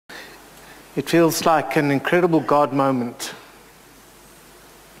It feels like an incredible God moment.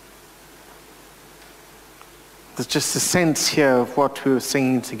 There's just a sense here of what we were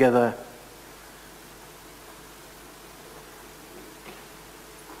singing together.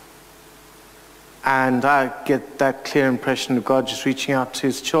 And I get that clear impression of God just reaching out to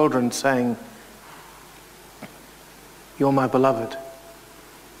his children saying, "You're my beloved,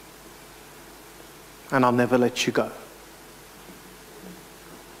 and I'll never let you go."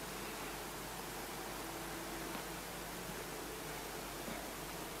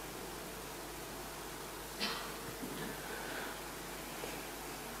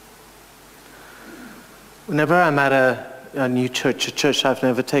 Whenever I'm at a new church, a church I've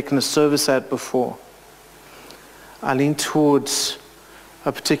never taken a service at before, I lean towards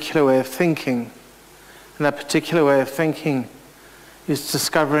a particular way of thinking. And that particular way of thinking is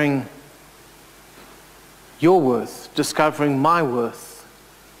discovering your worth, discovering my worth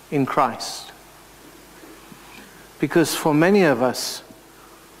in Christ. Because for many of us,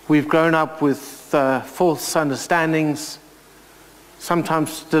 we've grown up with false understandings,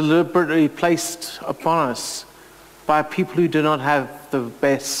 sometimes deliberately placed upon us by people who do not have the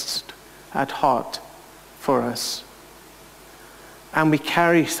best at heart for us. And we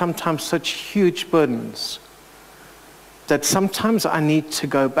carry sometimes such huge burdens that sometimes I need to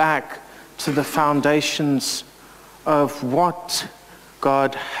go back to the foundations of what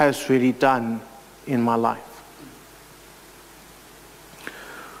God has really done in my life.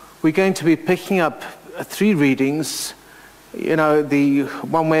 We're going to be picking up 3 readings. You know, the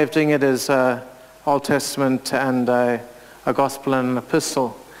one way of doing it is Old Testament and a gospel and an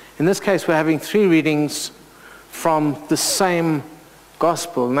epistle. In this case, we're having 3 readings from the same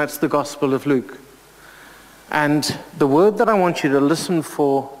gospel, and that's the Gospel of Luke. And the word that I want you to listen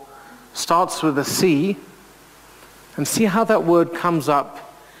for starts with a C, and see how that word comes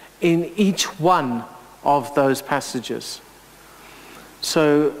up in each one of those passages.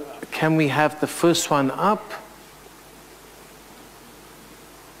 So can we have the first one up?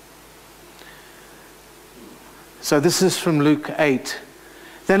 So this is from Luke 8.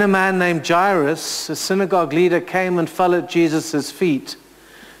 Then a man named Jairus, a synagogue leader, came and fell at Jesus' feet,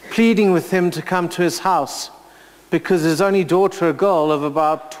 pleading with him to come to his house, because his only daughter, a girl of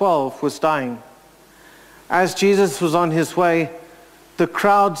about 12, was dying. As Jesus was on his way, the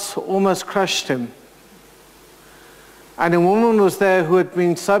crowds almost crushed him. And a woman was there who had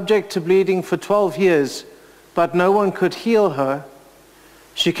been subject to bleeding for 12 years, but no one could heal her.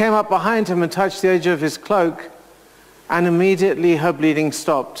 She came up behind him and touched the edge of his cloak, and immediately her bleeding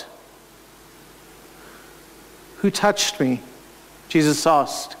stopped. "Who touched me?" Jesus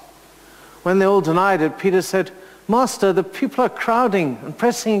asked. When they all denied it, Peter said, "Master, the people are crowding and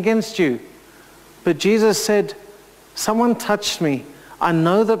pressing against you." But Jesus said, "Someone touched me. I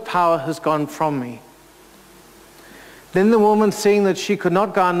know that power has gone from me." Then the woman, seeing that she could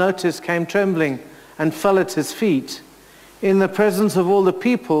not go unnoticed, came trembling and fell at his feet. In the presence of all the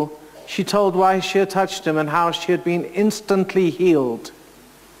people, she told why she had touched him and how she had been instantly healed.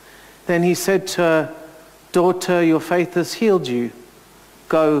 Then he said to her, "Daughter, your faith has healed you.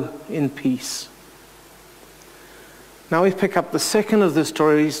 Go in peace." Now we pick up the second of the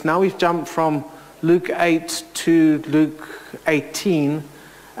stories. Now we've jumped from Luke 8 to Luke 18.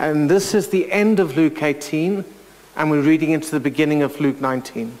 And this is the end of Luke 18. And we're reading into the beginning of Luke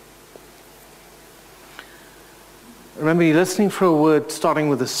 19. Remember, you're listening for a word starting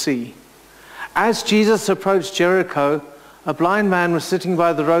with a C. As Jesus approached Jericho, a blind man was sitting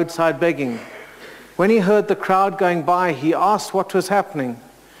by the roadside begging. When he heard the crowd going by, he asked what was happening.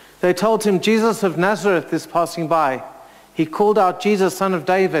 They told him, "Jesus of Nazareth is passing by." He called out, "Jesus, Son of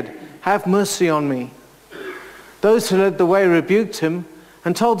David, have mercy on me." Those who led the way rebuked him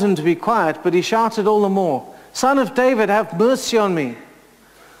and told him to be quiet, but he shouted all the more, "Son of David, have mercy on me."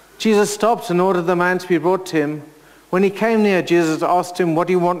 Jesus stopped and ordered the man to be brought to him. When he came near, Jesus asked him, "What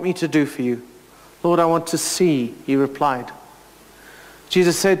do you want me to do for you?" "Lord, I want to see," he replied.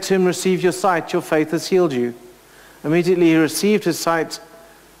 Jesus said to him, "Receive your sight, your faith has healed you." Immediately he received his sight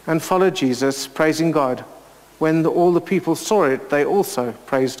and followed Jesus, praising God. When all the people saw it, they also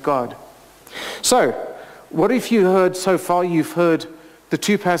praised God. So, what have you heard so far? You've heard the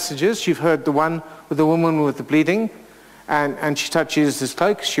 2 passages. You've heard the one with the woman with the bleeding, and she touched Jesus'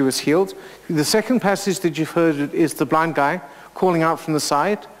 cloak, she was healed. The second passage that you've heard is the blind guy calling out from the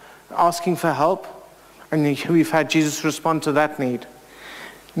side, asking for help, and we've had Jesus respond to that need.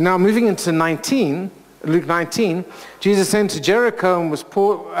 Now moving into Luke 19, Jesus entered Jericho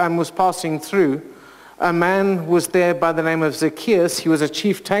and was passing through. A man was there by the name of Zacchaeus. He was a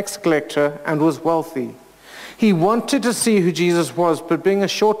chief tax collector and was wealthy. He wanted to see who Jesus was, but being a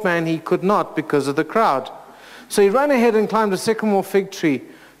short man, he could not because of the crowd. So he ran ahead and climbed a sycamore fig tree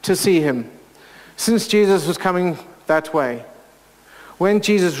to see him, since Jesus was coming that way. When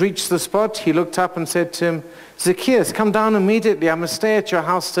Jesus reached the spot, he looked up and said to him, "Zacchaeus, come down immediately. I must stay at your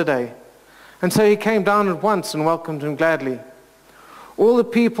house today." And so he came down at once and welcomed him gladly. All the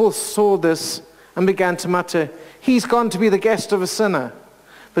people saw this and began to mutter, "He's gone to be the guest of a sinner."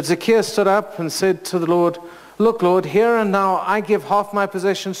 But Zacchaeus stood up and said to the Lord, "Look, Lord, here and now I give half my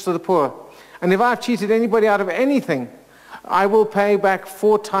possessions to the poor. And if I've cheated anybody out of anything, I will pay back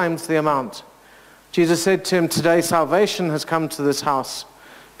 4 times the amount." Jesus said to him, "Today salvation has come to this house,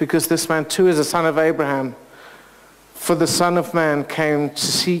 because this man too is a son of Abraham. For the Son of Man came to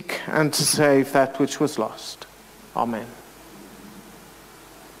seek and to save that which was lost." Amen.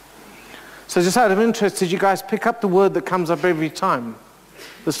 So just out of interest, did you guys pick up the word that comes up every time?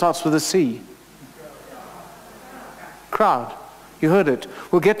 That starts with a C. Crowd. You heard it.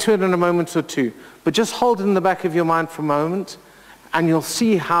 We'll get to it in a moment or two. But just hold it in the back of your mind for a moment, and you'll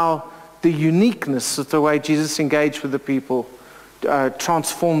see how the uniqueness of the way Jesus engaged with the people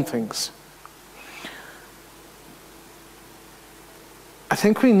transformed things. I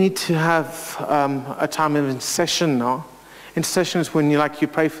think we need to have a time of intercession now. Intercession is when you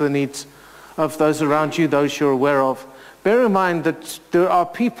pray for the needs of those around you, those you're aware of. Bear in mind that there are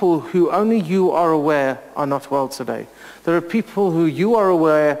people who only you are aware are not well today. There are people who you are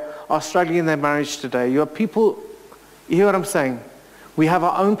aware are struggling in their marriage today. You are people, you hear what I'm saying? We have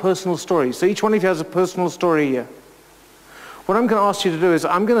our own personal stories. So each one of you has a personal story here. What I'm going to ask you to do is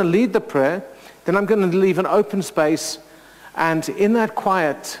I'm going to lead the prayer, then I'm going to leave an open space, and in that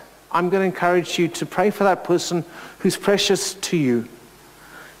quiet, I'm going to encourage you to pray for that person who's precious to you.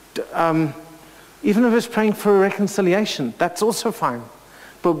 Even if it's praying for a reconciliation, that's also fine.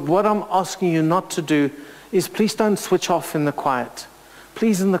 But what I'm asking you not to do is please don't switch off in the quiet.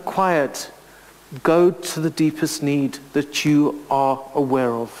 Please, in the quiet, go to the deepest need that you are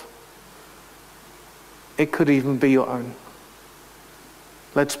aware of. It could even be your own.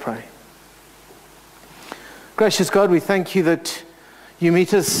 Let's pray. Gracious God, we thank you that you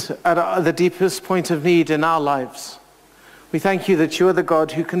meet us at the deepest point of need in our lives. We thank you that you are the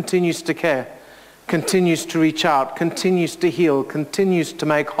God who continues to care, continues to reach out, continues to heal, continues to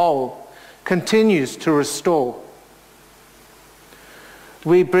make whole, continues to restore.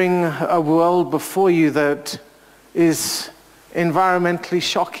 We bring a world before you that is environmentally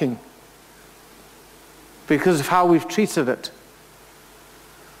shocking because of how we've treated it.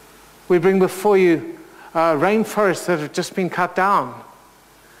 We bring before you rainforests that have just been cut down.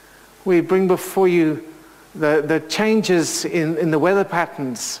 We bring before you the changes in the weather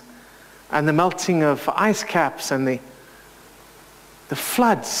patterns and the melting of ice caps and the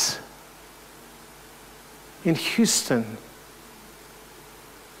floods in Houston.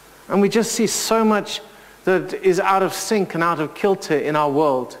 And we just see so much that is out of sync and out of kilter in our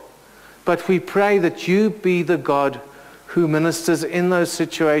world. But we pray that you be the God who ministers in those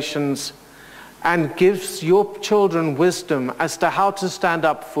situations and gives your children wisdom as to how to stand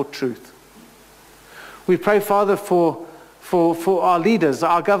up for truth. We pray, Father, for our leaders,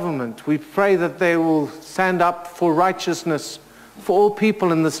 our government. We pray that they will stand up for righteousness for all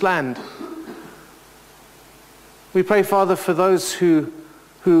people in this land. We pray, Father, for those who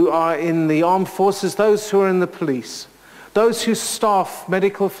are in the armed forces, those who are in the police, those who staff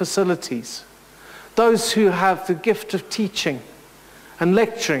medical facilities, those who have the gift of teaching and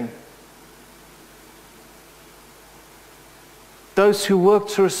lecturing, those who work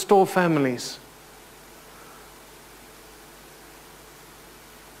to restore families.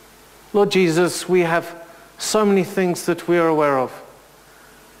 Lord Jesus, we have so many things that we are aware of.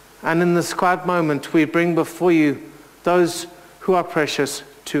 And in this quiet moment, we bring before you those who are precious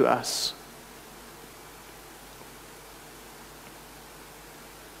to us.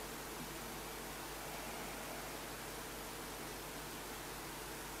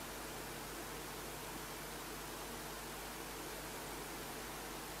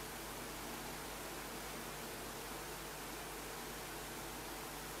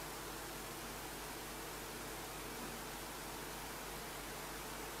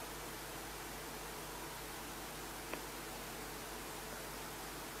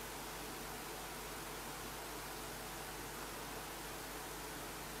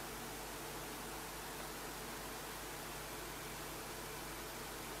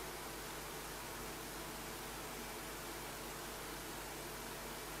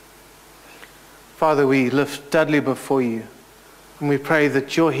 Father, we lift Dudley before you, and we pray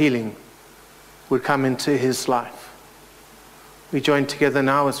that your healing would come into his life. We join together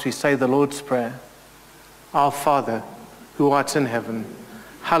now as we say the Lord's Prayer. Our Father, who art in heaven,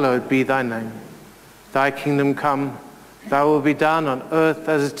 hallowed be thy name. Thy kingdom come, thy will be done on earth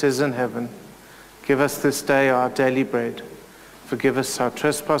as it is in heaven. Give us this day our daily bread. Forgive us our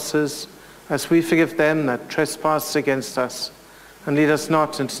trespasses, as we forgive them that trespass against us. And lead us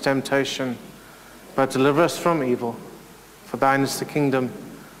not into temptation, but deliver us from evil. For thine is the kingdom,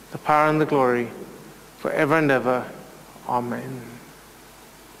 the power and the glory, forever and ever. Amen.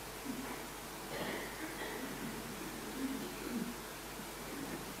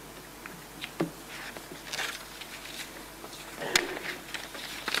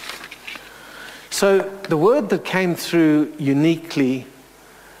 So the word that came through uniquely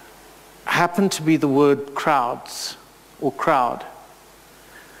happened to be the word crowds or crowd.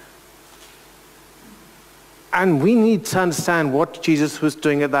 And we need to understand what Jesus was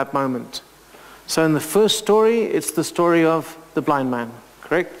doing at that moment. So in the first story, it's the story of the blind man,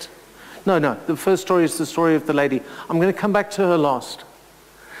 correct? No, the first story is the story of the lady. I'm going to come back to her last.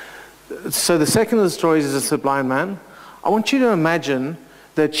 So the second of the stories is the blind man. I want you to imagine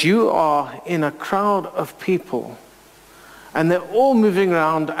that you are in a crowd of people and they're all moving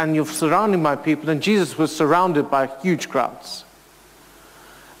around and you're surrounded by people, and Jesus was surrounded by huge crowds.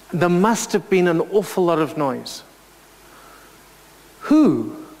 There must have been an awful lot of noise.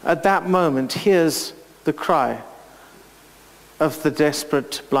 Who at that moment hears the cry of the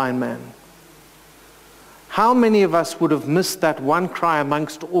desperate blind man? How many of us would have missed that one cry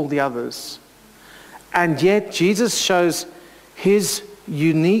amongst all the others? And yet Jesus shows his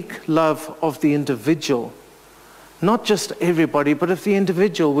unique love of the individual, not just everybody, but of the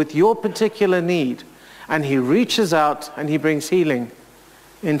individual with your particular need. And he reaches out and he brings healing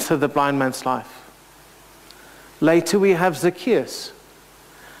into the blind man's life. Later we have Zacchaeus.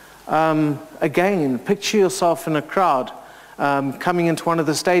 Again, picture yourself in a crowd coming into one of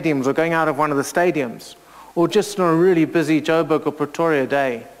the stadiums or going out of one of the stadiums, or just on a really busy Joburg or Pretoria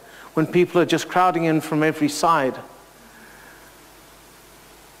day when people are just crowding in from every side.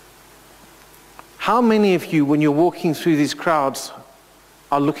 How many of you, when you're walking through these crowds,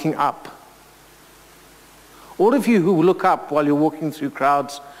 are looking up? All of you who look up while you're walking through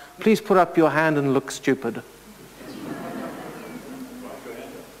crowds, please put up your hand and look stupid.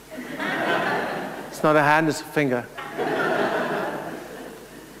 It's not a hand, it's a finger.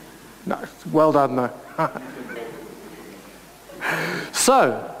 No, well done though.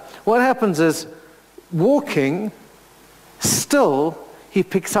 So, what happens is, walking, still, he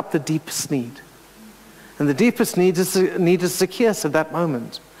picks up the deepest need. And the deepest need is Zacchaeus at that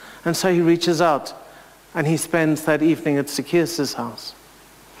moment. And so he reaches out and he spends that evening at Zacchaeus' house.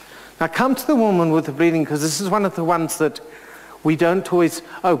 Now come to the woman with the bleeding, because this is one of the ones that we don't always...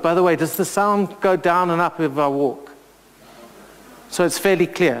 Oh, by the way, does the sound go down and up if I walk? So it's fairly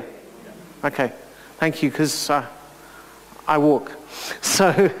clear. Okay, thank you, because I walk.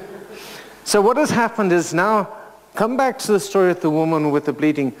 So what has happened is now... Come back to the story of the woman with the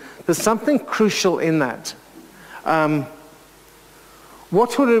bleeding. There's something crucial in that.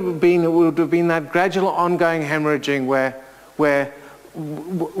 What would it have been? It would have been that gradual ongoing hemorrhaging where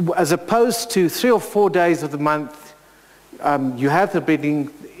as opposed to 3 or 4 days of the month, you have the bleeding.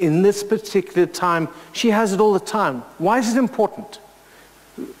 In this particular time, she has it all the time. Why is it important?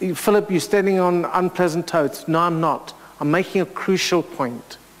 Philip, you're standing on unpleasant toes. No, I'm not. I'm making a crucial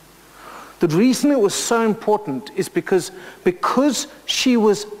point. The reason it was so important is because she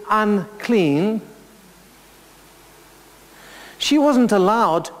was unclean, she wasn't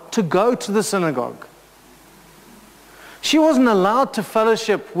allowed to go to the synagogue. She wasn't allowed to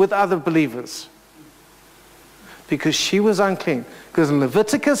fellowship with other believers because she was unclean. Because in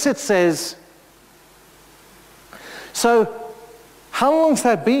Leviticus it says, so how long's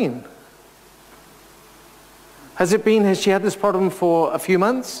that been? Has she had this problem for a few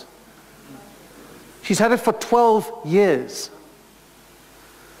months? She's had it for 12 years.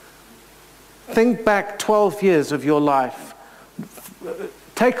 Think back 12 years of your life.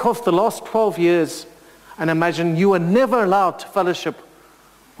 Take off the last 12 years and imagine you were never allowed to fellowship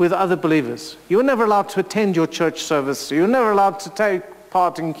with other believers. You were never allowed to attend your church service. You were never allowed to take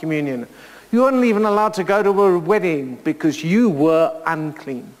part in communion. You weren't even allowed to go to a wedding because you were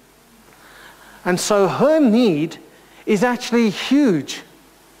unclean. And so her need is actually huge.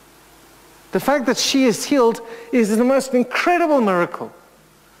 The fact that she is healed is the most incredible miracle.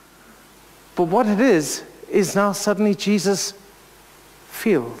 But what it is now suddenly Jesus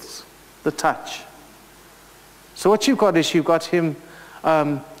feels the touch. So what you've got is you've got him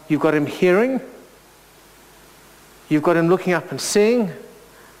hearing, you've got him looking up and seeing,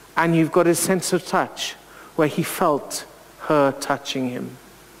 and you've got his sense of touch where he felt her touching him.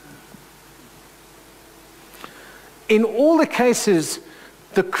 in all the cases,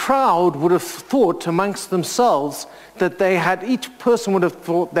 the crowd would have thought amongst themselves that each person would have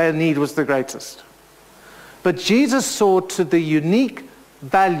thought their need was the greatest. But Jesus saw to the unique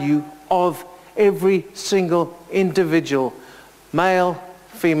value of every single individual, male,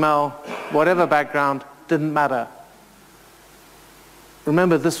 female, whatever background, didn't matter.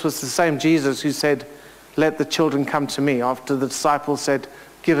 Remember, this was the same Jesus who said, "Let the children come to me," after the disciples said,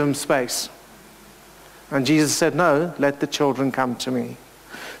 "Give them space." And Jesus said, "No, let the children come to me."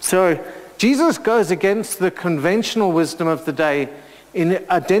 So Jesus goes against the conventional wisdom of the day in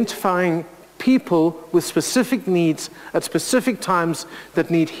identifying people with specific needs at specific times that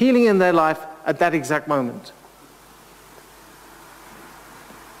need healing in their life at that exact moment.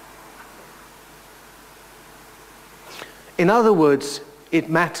 In other words, it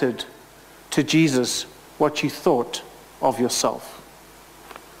mattered to Jesus what you thought of yourself.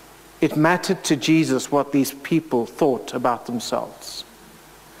 It mattered to Jesus what these people thought about themselves.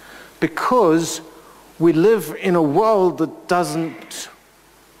 Because we live in a world that doesn't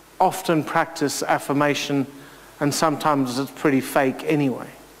often practice affirmation, and sometimes it's pretty fake anyway.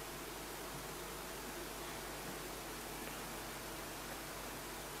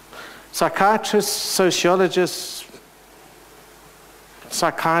 Psychiatrists, sociologists,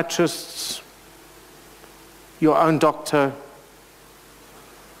 psychiatrists, your own doctor,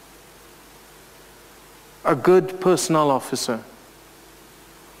 a good personnel officer,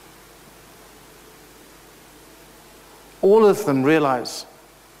 all of them realize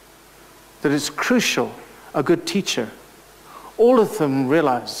that it's crucial, a good teacher. All of them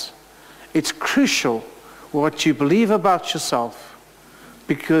realize it's crucial what you believe about yourself,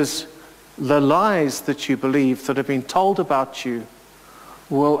 because the lies that you believe that have been told about you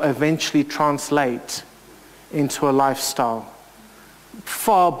will eventually translate into a lifestyle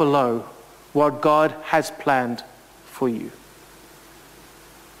far below what God has planned for you.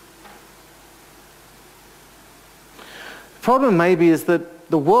 The problem maybe is that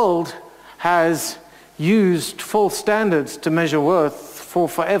the world has used false standards to measure worth for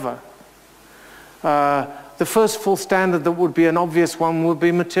forever. The first false standard that would be an obvious one would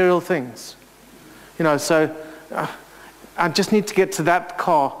be material things. You know, so I just need to get to that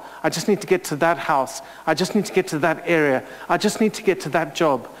car. I just need to get to that house. I just need to get to that area. I just need to get to that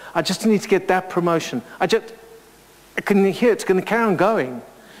job. I just need to get that promotion. I can hear it's going to carry on going.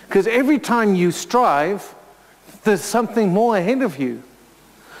 Because every time you strive, there's something more ahead of you.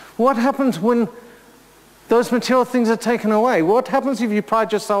 What happens when those material things are taken away? What happens if you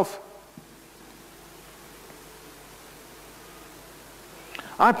pride yourself?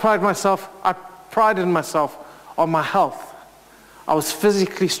 I prided myself on my health. I was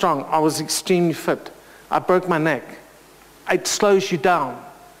physically strong. I was extremely fit. I broke my neck. It slows you down.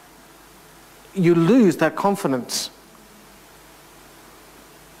 You lose that confidence.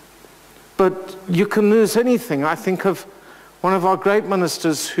 But you can lose anything. I think of one of our great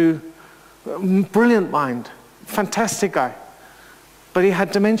ministers who, brilliant mind, fantastic guy, but he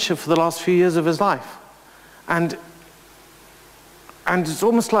had dementia for the last few years of his life. And it's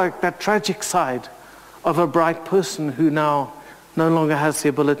almost like that tragic side of a bright person who now no longer has the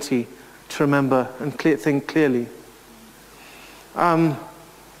ability to remember and think clearly.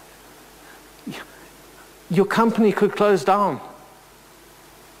 Your company could close down.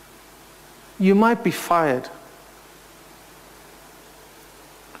 You might be fired.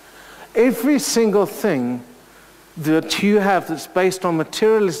 Every single thing that you have that's based on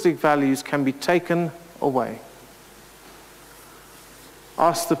materialistic values can be taken away.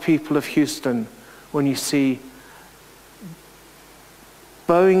 Ask the people of Houston when you see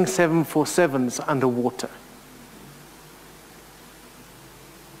Boeing 747s underwater.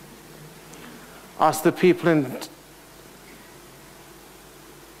 Ask the people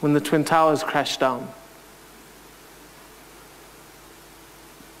when the Twin Towers crashed down.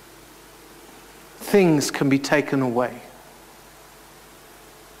 Things can be taken away.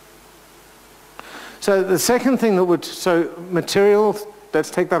 So the second thing material, let's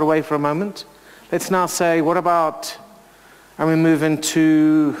take that away for a moment. Let's now say, what about, and we move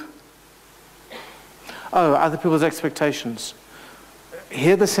into, other people's expectations.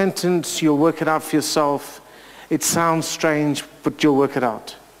 Hear the sentence, you'll work it out for yourself. It sounds strange, but you'll work it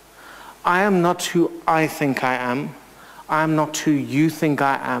out. I am not who I think I am. I am not who you think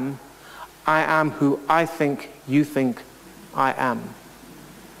I am. I am who I think you think I am.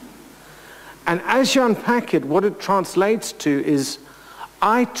 And as you unpack it, what it translates to is,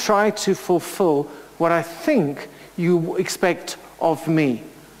 I try to fulfill what I think you expect of me.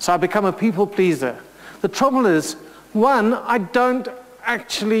 So I become a people pleaser. The trouble is, one, I don't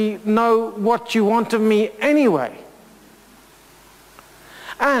actually know what you want of me anyway.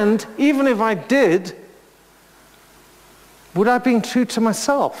 And even if I did, would I be true to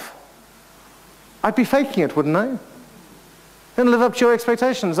myself? I'd be faking it, wouldn't I? And live up to your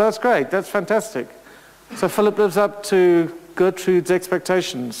expectations. That's great. That's fantastic. So Philip lives up to Gertrude's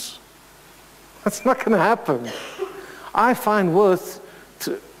expectations. That's not going to happen. I find worth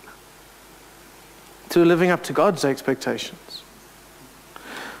to living up to God's expectations.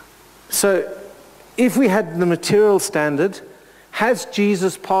 So if we had the material standard, has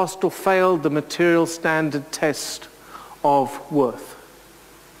Jesus passed or failed the material standard test of worth?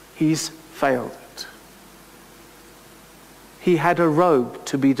 He's failed it. He had a robe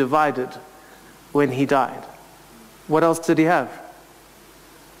to be divided when he died. What else did he have?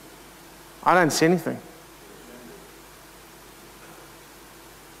 I don't see anything.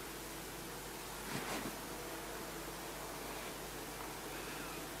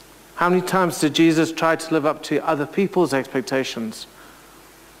 How many times did Jesus try to live up to other people's expectations?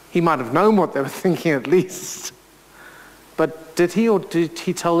 He might have known what they were thinking at least. But did he, or did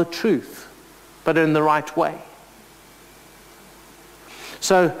he tell the truth, but in the right way?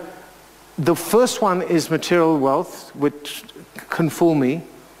 So the first one is material wealth, which can fool me,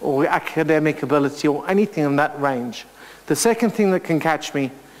 or academic ability, or anything in that range. The second thing that can catch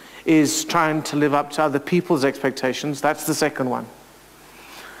me is trying to live up to other people's expectations. That's the second one.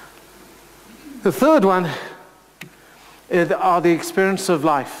 The third one are the experiences of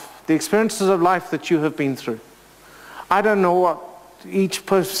life, the experiences of life that you have been through. I don't know what, each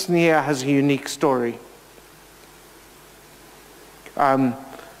person here has a unique story.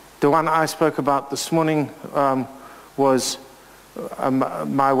 The one I spoke about this morning was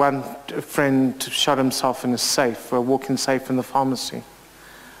my one friend shot himself in a safe, a walk-in safe in the pharmacy.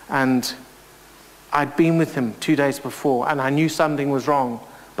 And I'd been with him 2 days before, and I knew something was wrong,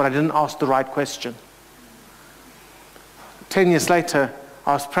 but I didn't ask the right question. 10 years later,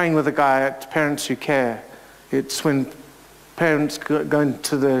 I was praying with a guy at Parents Who Care. It's when parents go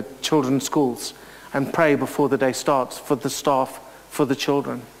into the children's schools and pray before the day starts for the staff, for the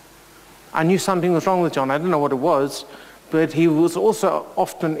children. I knew something was wrong with John. I didn't know what it was, but he was also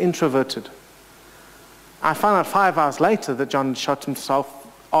often introverted. I found out 5 hours later that John shot himself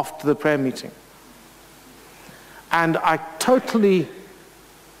after the prayer meeting. And I totally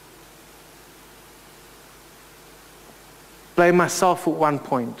blame myself at one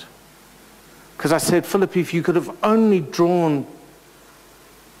point. Because I said, Philip, if you could have only drawn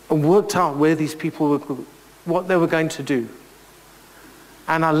and worked out where these people were, what they were going to do.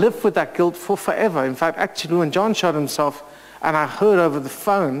 And I lived with that guilt for forever. In fact, actually, when John shot himself and I heard over the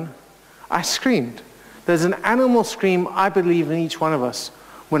phone, I screamed. There's an animal scream, I believe, in each one of us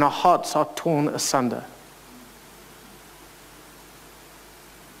when our hearts are torn asunder.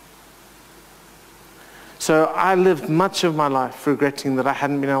 So I lived much of my life regretting that I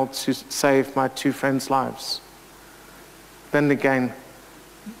hadn't been able to save my 2 friends' lives. Then again,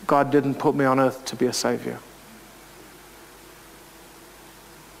 God didn't put me on earth to be a savior.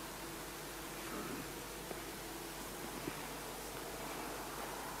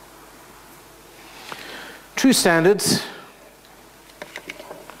 True standards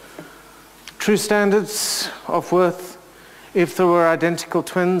of worth. If there were identical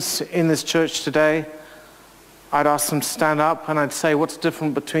twins in this church today, I'd ask them to stand up and I'd say, what's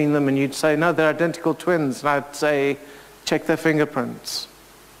different between them? And you'd say, no, they're identical twins. And I'd say, check their fingerprints.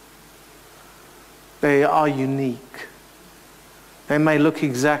 They are unique. They may look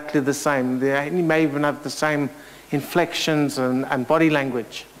exactly the same. They may even have the same inflections and body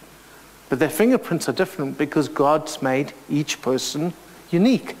language. But their fingerprints are different because God's made each person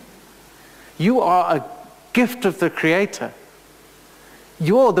unique. You are a gift of the Creator.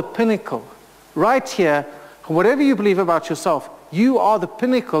 You're the pinnacle. Right here, whatever you believe about yourself, you are the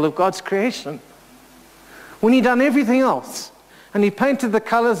pinnacle of God's creation. When He'd done everything else, and He painted the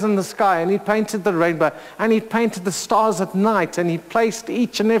colors in the sky, and He painted the rainbow, and He painted the stars at night, and He placed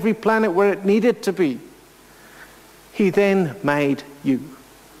each and every planet where it needed to be, He then made you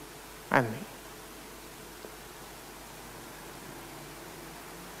and me.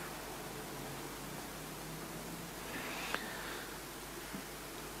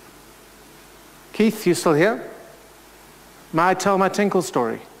 Keith, you still here? May I tell my tinkle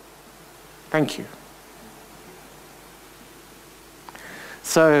story? Thank you.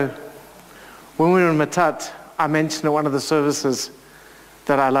 So, when we were in Matat, I mentioned at one of the services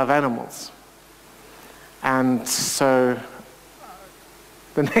that I love animals. And so,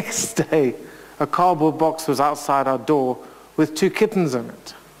 the next day, a cardboard box was outside our door with 2 kittens in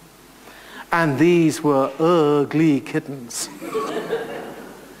it. And these were ugly kittens.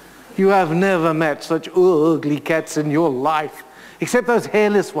 You have never met such ugly cats in your life. except those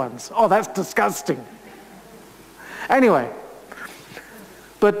hairless ones. Oh, that's disgusting. Anyway,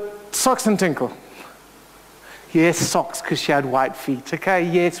 but socks and Tinkle. Yes, socks, because she had white feet. Okay,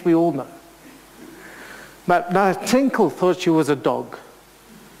 yes, we all know. But no, Tinkle thought she was a dog.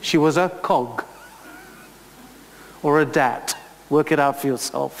 She was a cog. Or a dat. Work it out for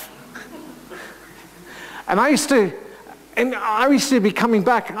yourself. And I used to be coming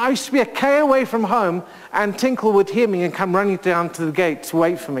back. I used to be a K away from home, and Tinkle would hear me and come running down to the gate to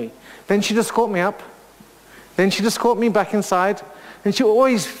wait for me. Then she just caught me up. Then she just caught me back inside. And she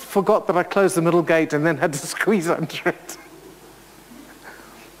always forgot that I closed the middle gate and then had to squeeze under it.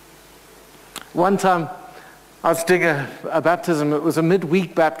 One time, I was doing a baptism. It was a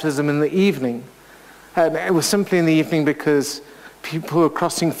midweek baptism in the evening. And it was simply in the evening because people were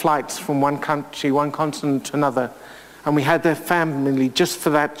crossing flights from one country, one continent to another. And we had their family just for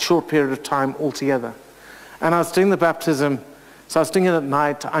that short period of time all together. And I was doing the baptism, so I was doing it at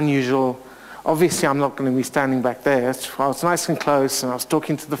night, unusual. Obviously, I'm not going to be standing back there. I was nice and close, and I was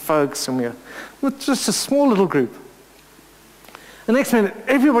talking to the folks, and we were just a small little group. The next minute,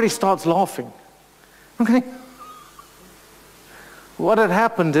 everybody starts laughing. Okay? What had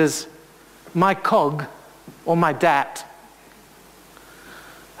happened is my cog, or my dat,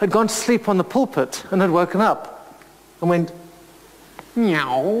 had gone to sleep on the pulpit and had woken up and went,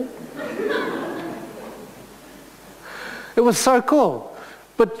 meow. It was so cool.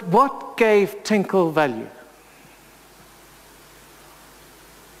 But what gave Tinkle value?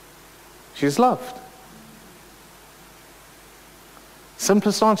 She's loved.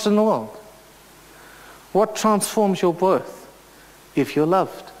 Simplest answer in the world. What transforms your worth? If you're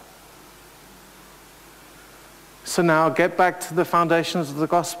loved. So now get back to the foundations of the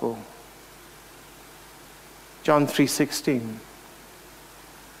gospel. John 3:16.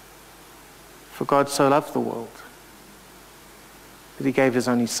 For God so loved the world that he gave his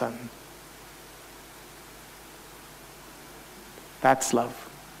only son. That's love.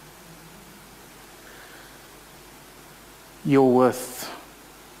 You're worth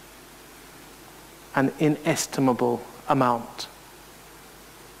an inestimable amount.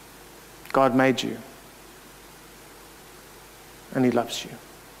 God made you, and he loves you.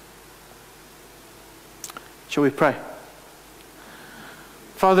 Shall we pray?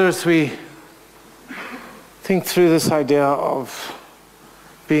 Father, as we think through this idea of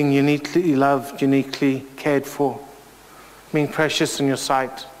being uniquely loved, uniquely cared for, being precious in your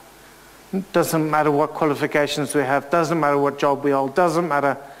sight. It doesn't matter what qualifications we have, doesn't matter what job we hold, doesn't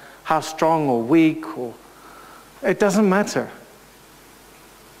matter how strong or weak, it doesn't matter.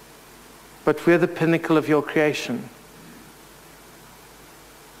 But we're the pinnacle of your creation.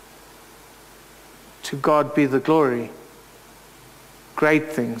 To God be the glory.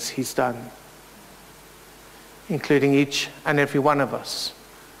 Great things he's done, including each and every one of us.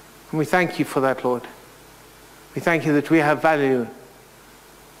 And we thank you for that, Lord. We thank you that we have value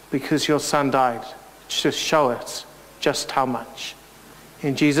because your son died to show us just how much.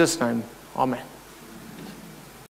 In Jesus' name, amen.